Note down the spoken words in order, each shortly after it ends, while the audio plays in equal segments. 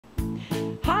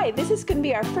Hi, this is going to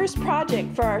be our first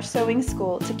project for our sewing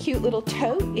school. It's a cute little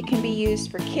tote. It can be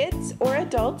used for kids or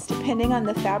adults depending on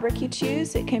the fabric you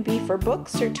choose. It can be for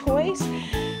books or toys.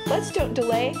 Let's don't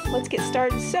delay. Let's get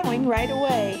started sewing right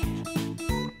away.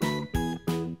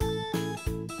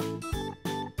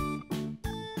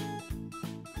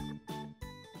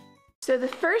 So the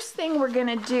first thing we're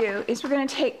going to do is we're going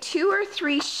to take 2 or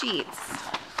 3 sheets,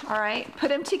 all right, put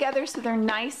them together so they're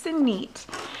nice and neat.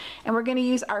 And we're going to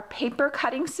use our paper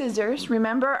cutting scissors.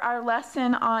 Remember our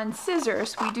lesson on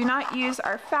scissors. We do not use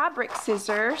our fabric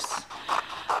scissors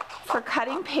for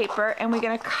cutting paper, and we're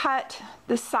going to cut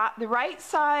the right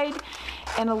side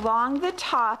and along the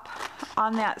top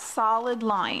on that solid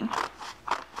line.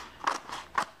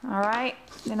 All right,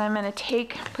 then I'm going to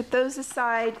put those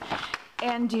aside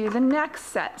and do the next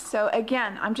set. So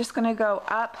again, I'm just going to go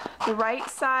up the right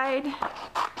side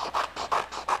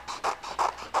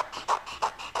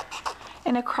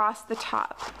and across the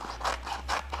top.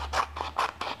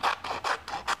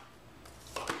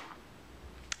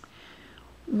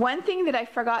 One thing that I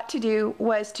forgot to do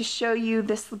was to show you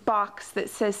this box that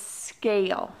says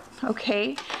scale,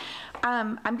 okay?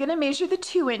 I'm going to measure the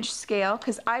 2-inch scale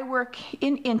because I work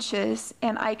in inches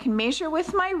and I can measure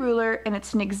with my ruler and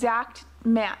it's an exact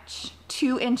match,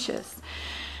 2 inches.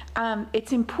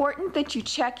 It's important that you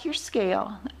check your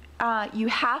scale. You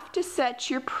have to set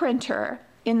your printer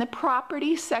in the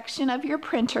properties section of your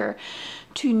printer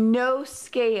to no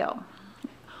scale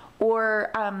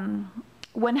or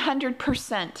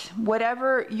 100%,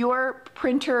 whatever your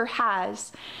printer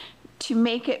has, to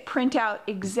make it print out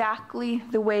exactly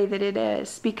the way that it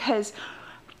is, because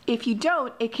if you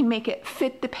don't, it can make it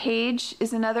fit the page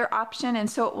is another option, and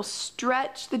so it will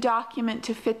stretch the document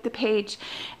to fit the page,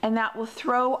 and that will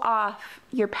throw off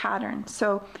your pattern.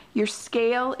 So your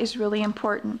scale is really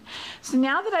important. So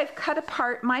now that I've cut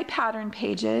apart my pattern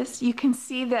pages, you can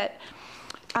see that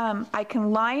I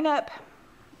can line up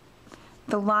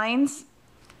the lines,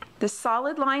 the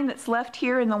solid line that's left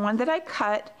here and the one that I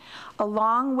cut,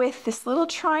 along with this little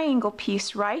triangle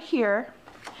piece right here.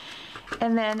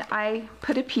 And then I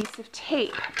put a piece of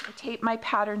tape. I tape my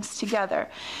patterns together.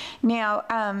 Now,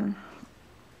 I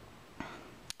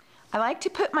like to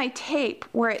put my tape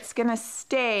where it's going to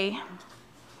stay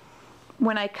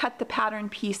when I cut the pattern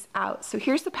piece out. So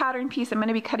here's the pattern piece I'm going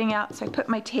to be cutting out, so I put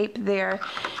my tape there.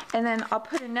 And then I'll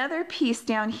put another piece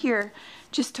down here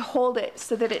just to hold it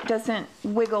so that it doesn't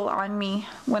wiggle on me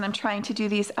when I'm trying to do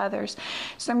these others.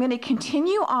 So I'm going to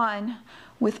continue on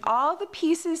with all the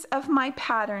pieces of my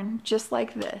pattern just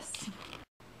like this.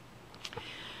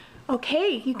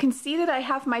 Okay, you can see that I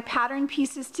have my pattern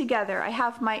pieces together. I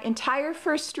have my entire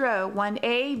first row,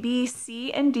 1A, B,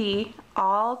 C, and D,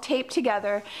 all taped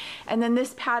together, and then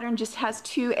this pattern just has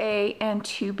 2A and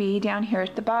 2B down here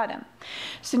at the bottom.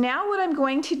 So now what I'm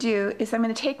going to do is I'm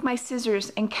going to take my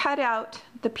scissors and cut out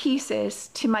the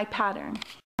pieces to my pattern.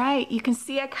 Right, you can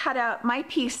see I cut out my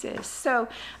pieces. So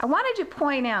I wanted to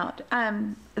point out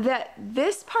that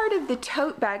this part of the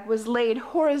tote bag was laid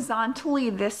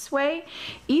horizontally this way,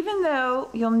 even though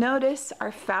you'll notice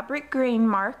our fabric grain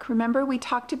mark, remember we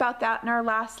talked about that in our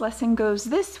last lesson, goes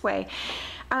this way.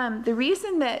 The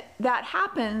reason that that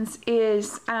happens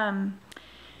is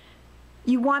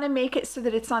you want to make it so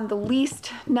that it's on the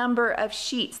least number of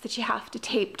sheets that you have to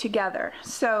tape together.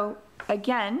 So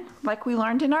again, like we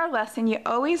learned in our lesson, you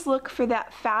always look for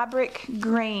that fabric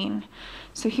grain.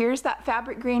 So here's that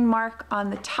fabric grain mark on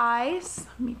the ties.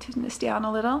 Let me turn this down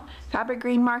a little. Fabric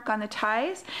grain mark on the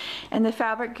ties and the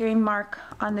fabric grain mark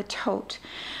on the tote.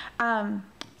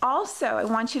 Also, I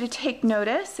want you to take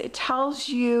notice. It tells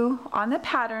you on the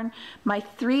pattern my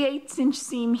 3/8 inch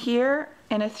seam here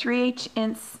and a 3/8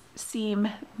 inch seam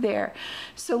there.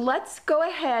 So let's go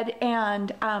ahead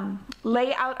and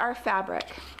lay out our fabric.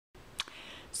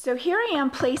 So here I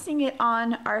am placing it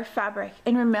on our fabric,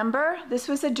 and remember this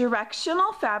was a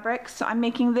directional fabric, so I'm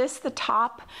making this the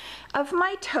top of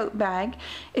my tote bag.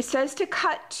 It says to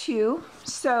cut 2,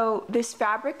 so this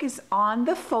fabric is on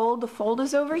the fold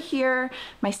is over here,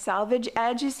 my selvage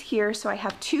edge is here, so I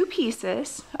have 2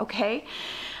 pieces, okay?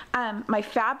 My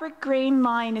fabric grain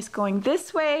line is going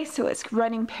this way, so it's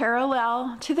running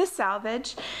parallel to the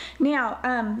selvage. Now,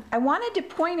 I wanted to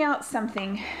point out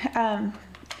something.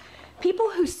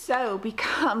 People who sew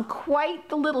become quite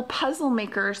the little puzzle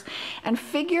makers and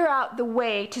figure out the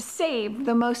way to save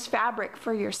the most fabric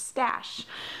for your stash,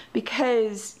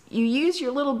 because you use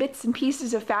your little bits and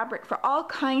pieces of fabric for all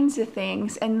kinds of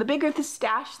things, and the bigger the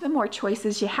stash, the more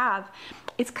choices you have.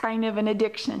 It's kind of an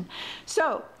addiction.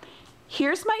 So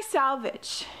here's my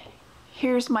selvage.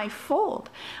 here's my fold.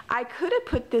 I could have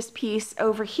put this piece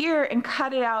over here and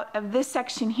cut it out of this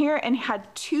section here and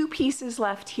had 2 pieces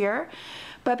left here.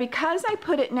 But because I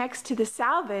put it next to the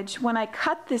salvage, when I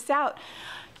cut this out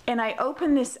and I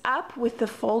open this up with the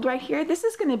fold right here, this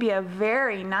is going to be a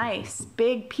very nice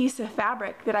big piece of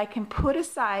fabric that I can put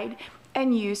aside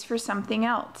and use for something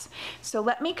else. So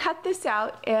let me cut this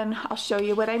out and I'll show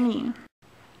you what I mean.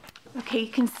 Okay,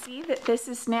 you can see that this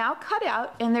is now cut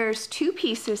out and there's 2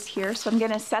 pieces here, so I'm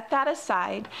going to set that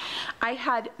aside. I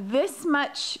had this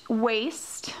much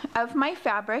waste of my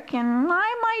fabric, and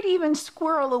I might even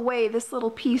squirrel away this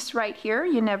little piece right here.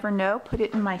 You never know, put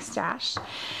it in my stash.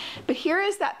 But here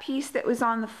is that piece that was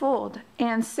on the fold,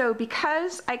 and so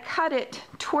because I cut it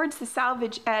towards the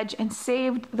salvage edge and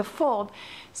saved the fold,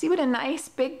 see what a nice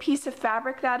big piece of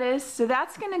fabric that is? So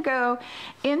that's going to go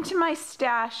into my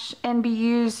stash and be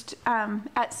used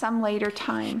at some later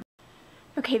time.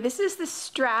 Okay, this is the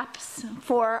straps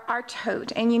for our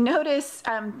tote, and you notice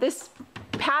this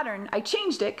pattern, I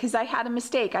changed it because I had a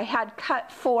mistake. I had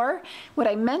cut 4. What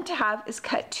I meant to have is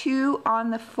cut 2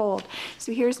 on the fold.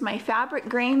 So here's my fabric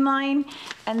grain line,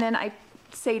 and then I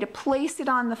say to place it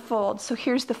on the fold. So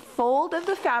here's the fold of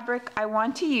the fabric I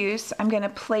want to use. I'm going to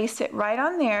place it right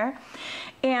on there,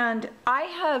 and I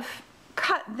have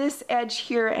cut this edge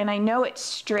here and I know it's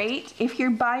straight. If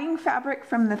you're buying fabric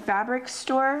from the fabric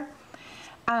store,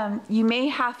 you may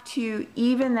have to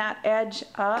even that edge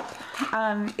up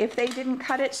if they didn't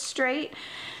cut it straight.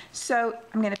 So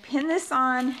I'm going to pin this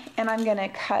on and I'm going to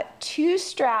cut 2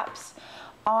 straps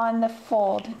on the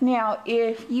fold. Now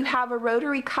if you have a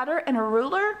rotary cutter and a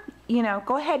ruler, you know,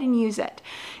 go ahead and use it.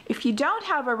 If you don't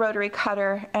have a rotary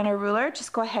cutter and a ruler,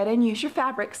 just go ahead and use your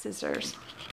fabric scissors.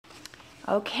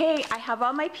 Okay, I have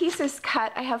all my pieces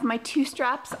cut. I have my 2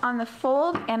 straps on the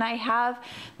fold and I have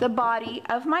the body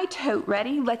of my tote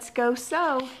ready. Let's go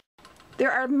sew.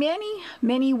 There are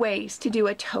many ways to do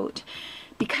a tote.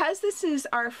 Because this is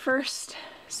our first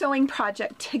sewing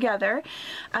project together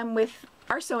with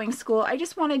our sewing school, I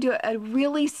just want to do it a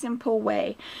really simple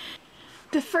way.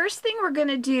 The first thing we're going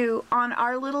to do on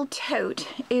our little tote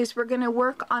is we're going to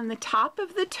work on the top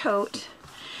of the tote.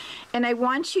 And I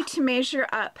want you to measure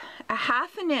up a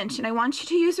 1/2 inch, and I want you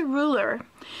to use a ruler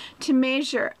to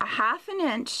measure a 1/2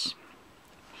 inch,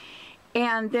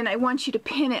 and then I want you to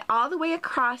pin it all the way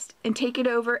across and take it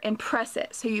over and press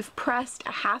it. So you've pressed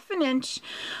a 1/2 inch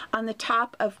on the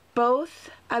top of both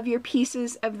of your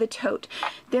pieces of the tote.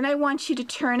 Then I want you to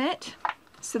turn it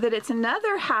so that it's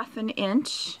another 1/2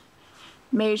 inch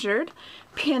measured,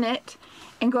 pin it,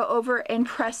 and go over and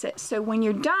press it. So when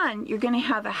you're done, you're going to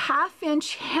have a 1/2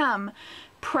 inch hem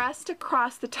pressed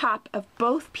across the top of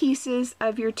both pieces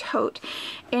of your tote.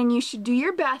 And you should do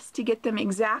your best to get them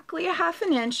exactly a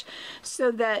 1/2 inch so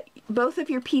that both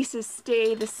of your pieces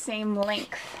stay the same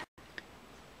length.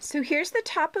 So here's the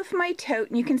top of my tote,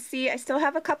 and you can see I still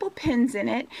have a couple pins in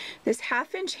it. This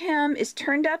 1/2 inch hem is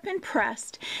turned up and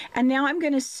pressed, and now I'm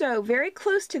going to sew very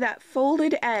close to that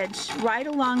folded edge right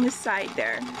along the side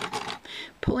there,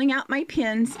 pulling out my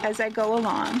pins as I go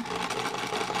along.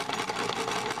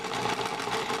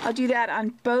 I'll do that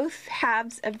on both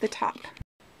halves of the top.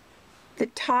 The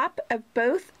top of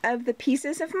both of the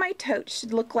pieces of my tote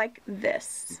should look like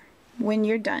this when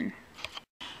you're done.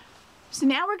 So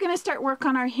now we're going to start work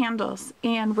on our handles,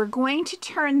 and we're going to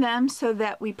turn them so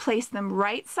that we place them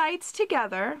right sides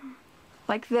together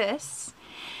like this,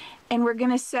 and we're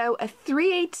going to sew a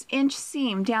 3/8 inch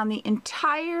seam down the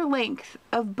entire length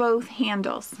of both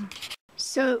handles.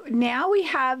 So now we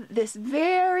have this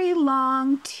very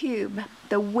long tube,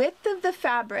 the width of the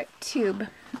fabric tube.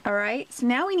 All right, so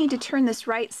now we need to turn this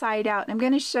right side out. I'm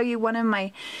going to show you one of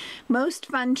my most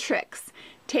fun tricks.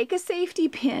 Take a safety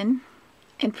pin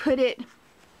and put it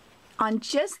on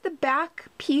just the back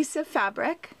piece of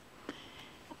fabric.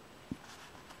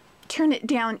 Turn it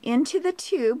down into the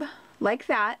tube like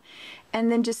that,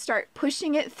 and then just start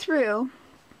pushing it through.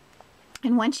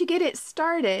 And once you get it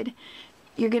started,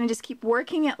 you're going to just keep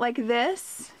working it like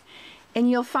this, and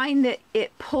you'll find that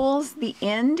it pulls the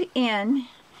end in,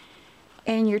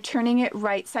 and you're turning it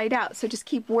right side out. So just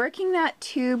keep working that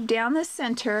tube down the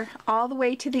center all the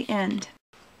way to the end.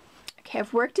 Okay,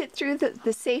 I've worked it through,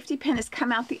 the safety pin has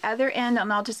come out the other end,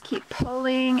 and I'll just keep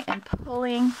pulling and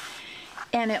pulling,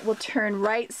 and it will turn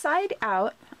right side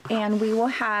out, and we will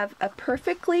have a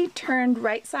perfectly turned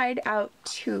right side out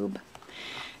tube.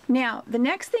 Now, the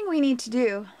next thing we need to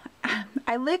do,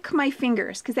 I lick my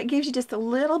fingers because that gives you just a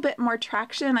little bit more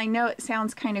traction. I know it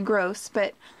sounds kind of gross,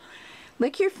 but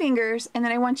lick your fingers, and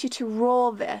then I want you to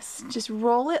roll this. Just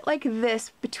roll it like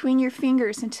this between your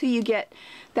fingers until you get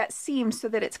that seam so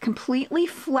that it's completely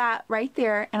flat right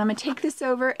there. And I'm going to take this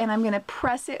over and I'm going to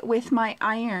press it with my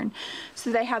iron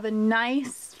so that I have a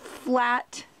nice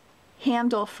flat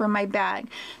handle for my bag.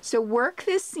 So work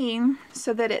this seam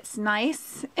so that it's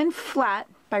nice and flat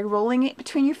by rolling it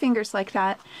between your fingers like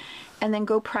that, and then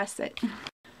go press it.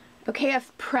 Okay,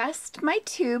 I've pressed my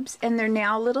tubes and they're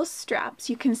now little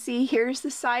straps. You can see here's the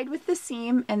side with the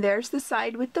seam and there's the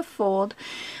side with the fold.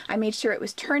 I made sure it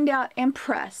was turned out and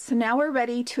pressed. So now we're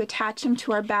ready to attach them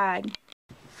to our bag.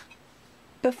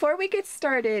 Before we get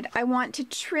started, I want to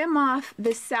trim off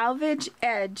the salvage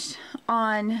edge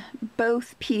on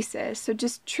both pieces. So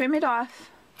just trim it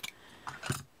off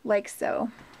like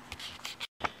so.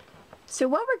 So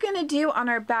what we're going to do on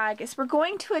our bag is we're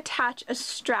going to attach a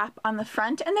strap on the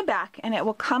front and the back, and it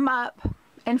will come up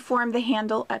and form the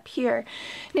handle up here.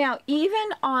 Now, even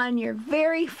on your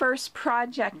very first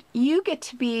project, you get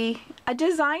to be a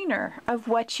designer of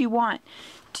what you want.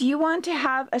 Do you want to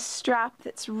have a strap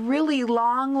that's really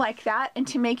long like that and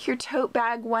to make your tote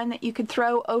bag one that you could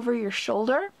throw over your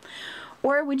shoulder?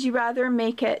 Or would you rather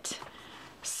make it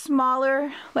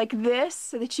smaller like this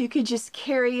so that you could just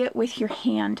carry it with your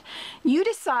hand? You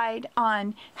decide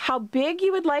on how big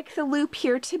you would like the loop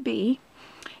here to be,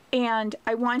 and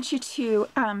I want you to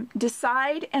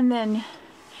decide and then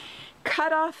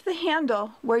cut off the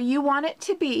handle where you want it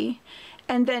to be,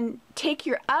 and then take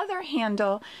your other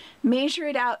handle, measure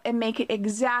it out, and make it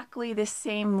exactly the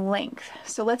same length.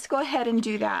 So let's go ahead and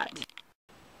do that.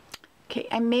 Okay,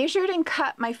 I measured and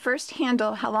cut my first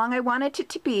handle how long I wanted it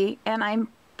to be, and I'm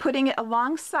putting it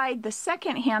alongside the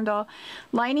second handle,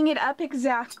 lining it up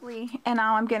exactly, and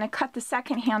now I'm going to cut the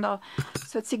second handle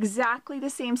so it's exactly the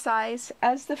same size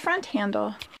as the front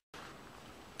handle.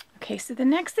 Okay, so the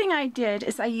next thing I did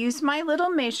is I used my little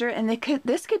measure, and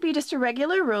this could be just a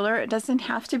regular ruler. It doesn't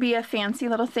have to be a fancy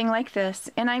little thing like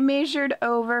this. And I measured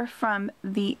over from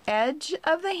the edge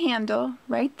of the handle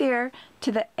right there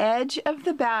to the edge of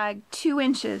the bag 2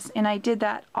 inches, and I did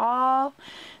that all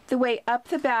the way up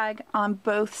the bag on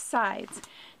both sides.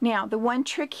 Now, the one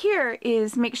trick here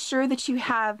is make sure that you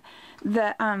have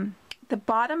the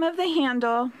bottom of the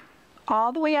handle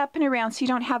all the way up and around so you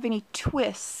don't have any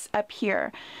twists up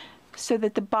here, so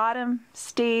that the bottom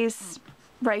stays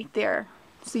right there,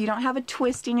 so you don't have a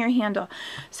twist in your handle.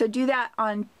 So do that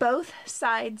on both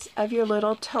sides of your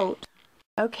little tote.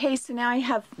 Okay, so now I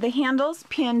have the handles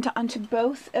pinned onto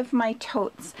both of my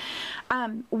totes.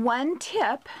 One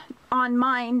tip on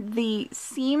mine, the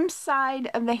seam side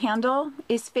of the handle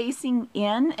is facing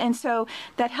in, and so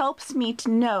that helps me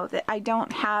to know that I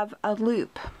don't have a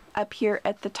loop up here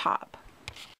at the top.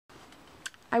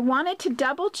 I wanted to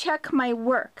double check my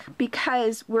work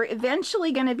because we're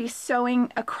eventually going to be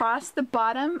sewing across the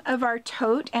bottom of our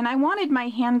tote, and I wanted my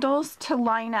handles to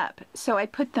line up. So I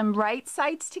put them right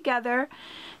sides together,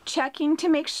 checking to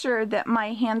make sure that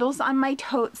my handles on my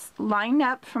totes line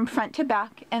up from front to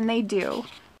back, and they do.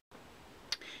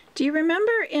 Do you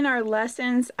remember in our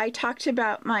lessons I talked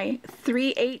about my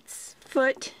 3/8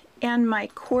 foot and my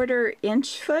 1/4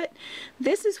 inch foot?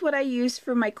 This is what I use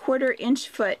for my 1/4 inch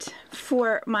foot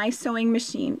for my sewing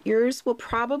machine. Yours will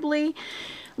probably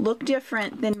look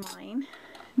different than mine,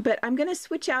 but I'm going to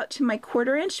switch out to my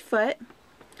 1/4 inch foot.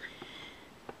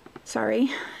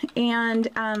 Sorry, and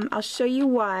I'll show you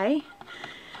why.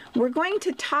 We're going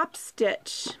to top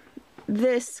stitch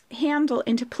this handle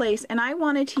into place, and I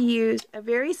wanted to use a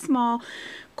very small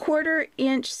 1/4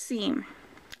 inch seam.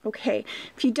 Okay,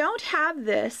 if you don't have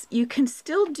this, you can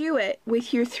still do it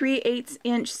with your 3/8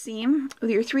 inch seam, with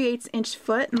your 3/8 inch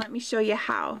foot, and let me show you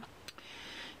how.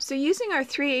 So using our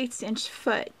 3/8 inch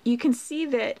foot, you can see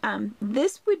that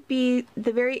this would be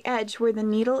the very edge where the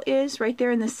needle is, right there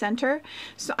in the center.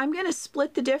 So I'm going to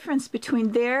split the difference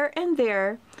between there and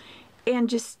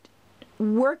just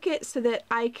work it so that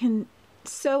I can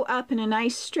sew up in a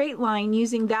nice straight line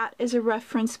using that as a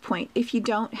reference point if you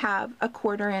don't have a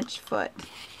 1/4 inch foot.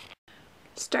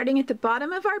 Starting at the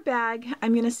bottom of our bag,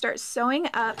 I'm going to start sewing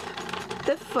up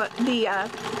the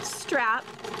strap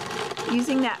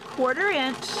using that 1/4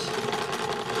 inch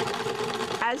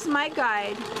as my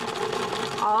guide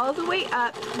all the way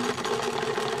up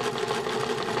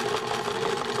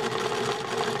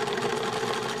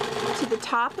to the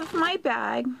top of my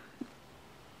bag.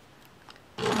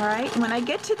 All right, when I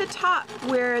get to the top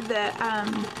where the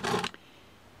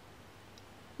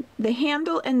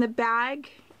handle and the bag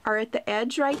are at the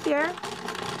edge right there,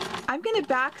 I'm going to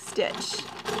back stitch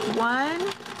 1,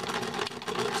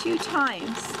 2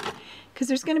 times because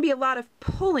there's going to be a lot of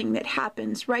pulling that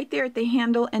happens right there at the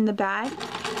handle and the bag.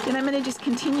 Then I'm going to just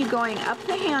continue going up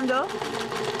the handle.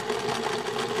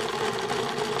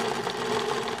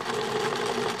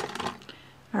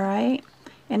 All right,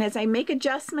 and as I make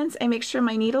adjustments, I make sure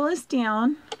my needle is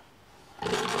down.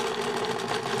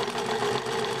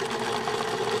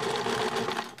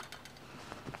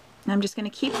 And I'm just going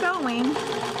to keep going.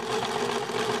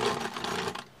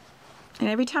 And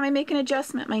every time I make an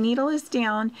adjustment, my needle is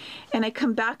down, and I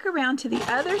come back around to the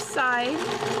other side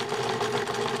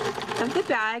of the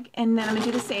bag, and then I'm going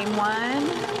to do the same.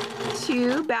 1,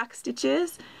 2 back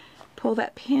stitches. Pull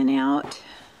that pin out.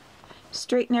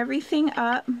 Straighten everything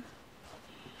up.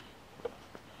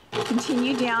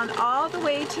 Continue down all the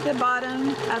way to the bottom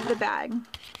of the bag.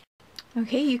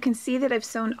 Okay, you can see that I've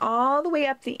sewn all the way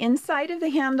up the inside of the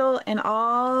handle and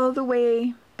all the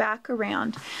way back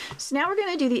around. So now we're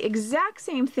going to do the exact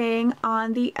same thing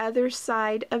on the other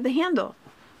side of the handle.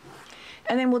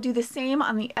 And then we'll do the same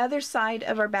on the other side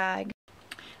of our bag.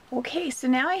 Okay, so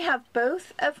now I have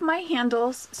both of my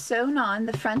handles sewn on,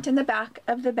 the front and the back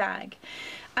of the bag.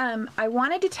 I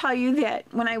wanted to tell you that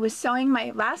when I was sewing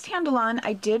my last handle on,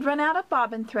 I did run out of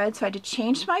bobbin thread, so I had to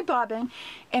change my bobbin.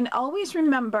 And always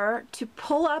remember to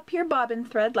pull up your bobbin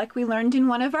thread like we learned in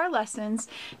one of our lessons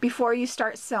before you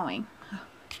start sewing.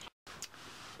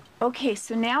 Okay,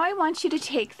 so now I want you to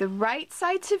take the right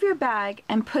sides of your bag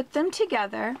and put them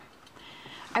together.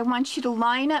 I want you to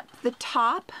line up the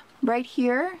top right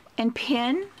here and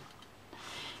pin.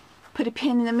 Put a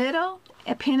pin in the middle,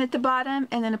 a pin at the bottom,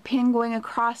 and then a pin going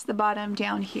across the bottom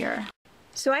down here.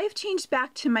 So I have changed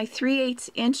back to my 3/8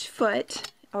 inch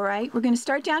foot. All right, we're going to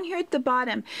start down here at the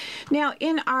bottom. Now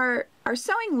in our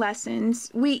sewing lessons,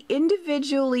 we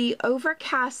individually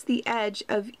overcast the edge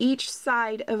of each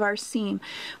side of our seam.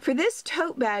 For this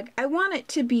tote bag, I want it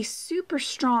to be super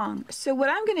strong. So what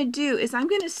I'm going to do is I'm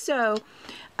going to sew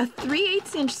a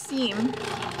 3/8 inch seam,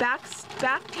 back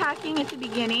tacking at the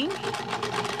beginning,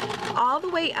 all the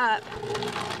way up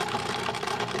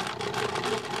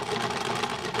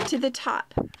to the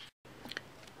top.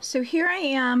 So here I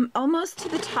am almost to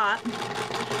the top,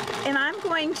 and I'm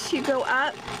going to go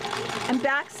up and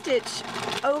back stitch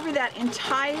over that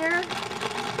entire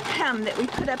hem that we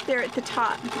put up there at the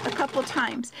top a couple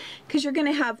times, because you're going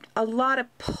to have a lot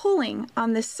of pulling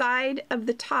on the side of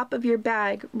the top of your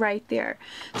bag right there.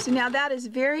 So now that is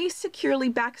very securely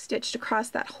back stitched across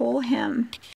that whole hem.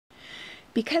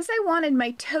 Because I wanted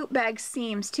my tote bag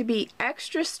seams to be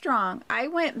extra strong, I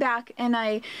went back and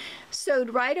I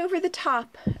sewed right over the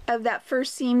top of that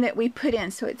first seam that we put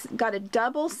in. So it's got a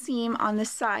double seam on the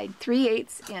side,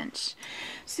 3/8 inch.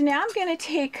 So now I'm going to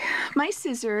take my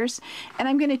scissors and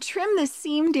I'm going to trim the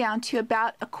seam down to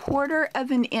about 1/4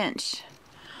 of an inch,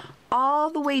 all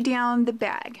the way down the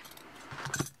bag.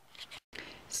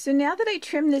 So now that I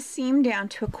trim the seam down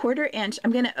to 1/4 inch,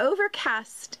 I'm going to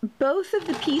overcast both of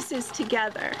the pieces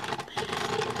together.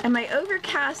 And my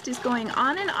overcast is going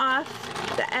on and off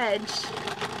the edge.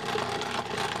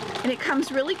 And it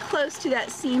comes really close to that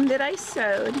seam that I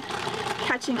sewed,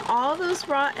 catching all those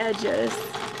raw edges.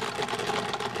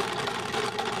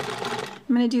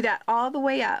 I'm going to do that all the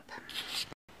way up.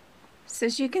 So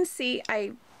as you can see,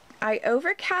 I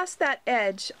overcast that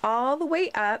edge all the way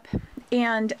up.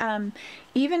 And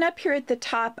even up here at the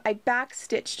top, I back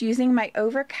stitched using my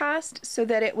overcast so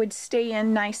that it would stay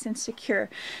in nice and secure.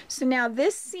 So now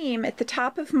this seam at the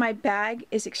top of my bag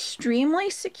is extremely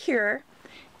secure,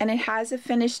 and it has a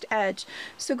finished edge.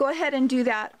 So go ahead and do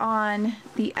that on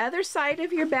the other side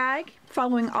of your bag,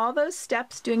 following all those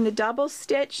steps, doing the double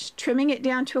stitch, trimming it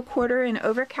down to 1/4 and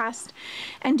overcast,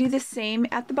 and do the same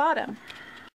at the bottom.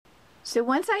 So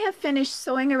once I have finished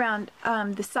sewing around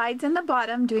the sides and the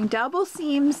bottom, doing double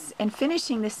seams and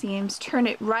finishing the seams, turn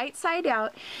it right side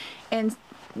out and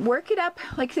work it up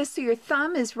like this so your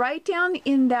thumb is right down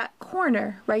in that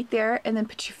corner right there, and then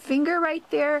put your finger right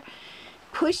there,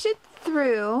 push it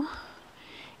through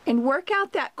and work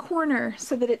out that corner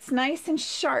so that it's nice and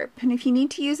sharp. And if you need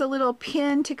to use a little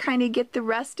pin to kind of get the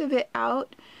rest of it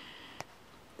out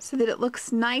so that it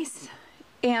looks nice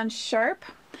and sharp,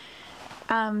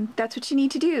 that's what you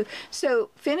need to do. So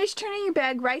finish turning your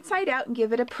bag right side out and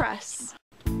give it a press.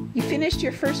 You finished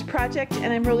your first project,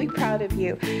 and I'm really proud of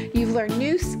you. You've learned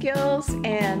new skills,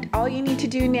 and all you need to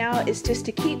do now is just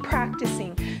to keep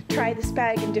practicing. Try this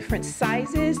bag in different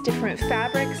sizes, different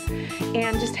fabrics,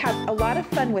 and just have a lot of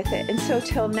fun with it. And so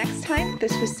till next time,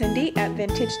 this was Cindy at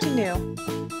Vintage to New.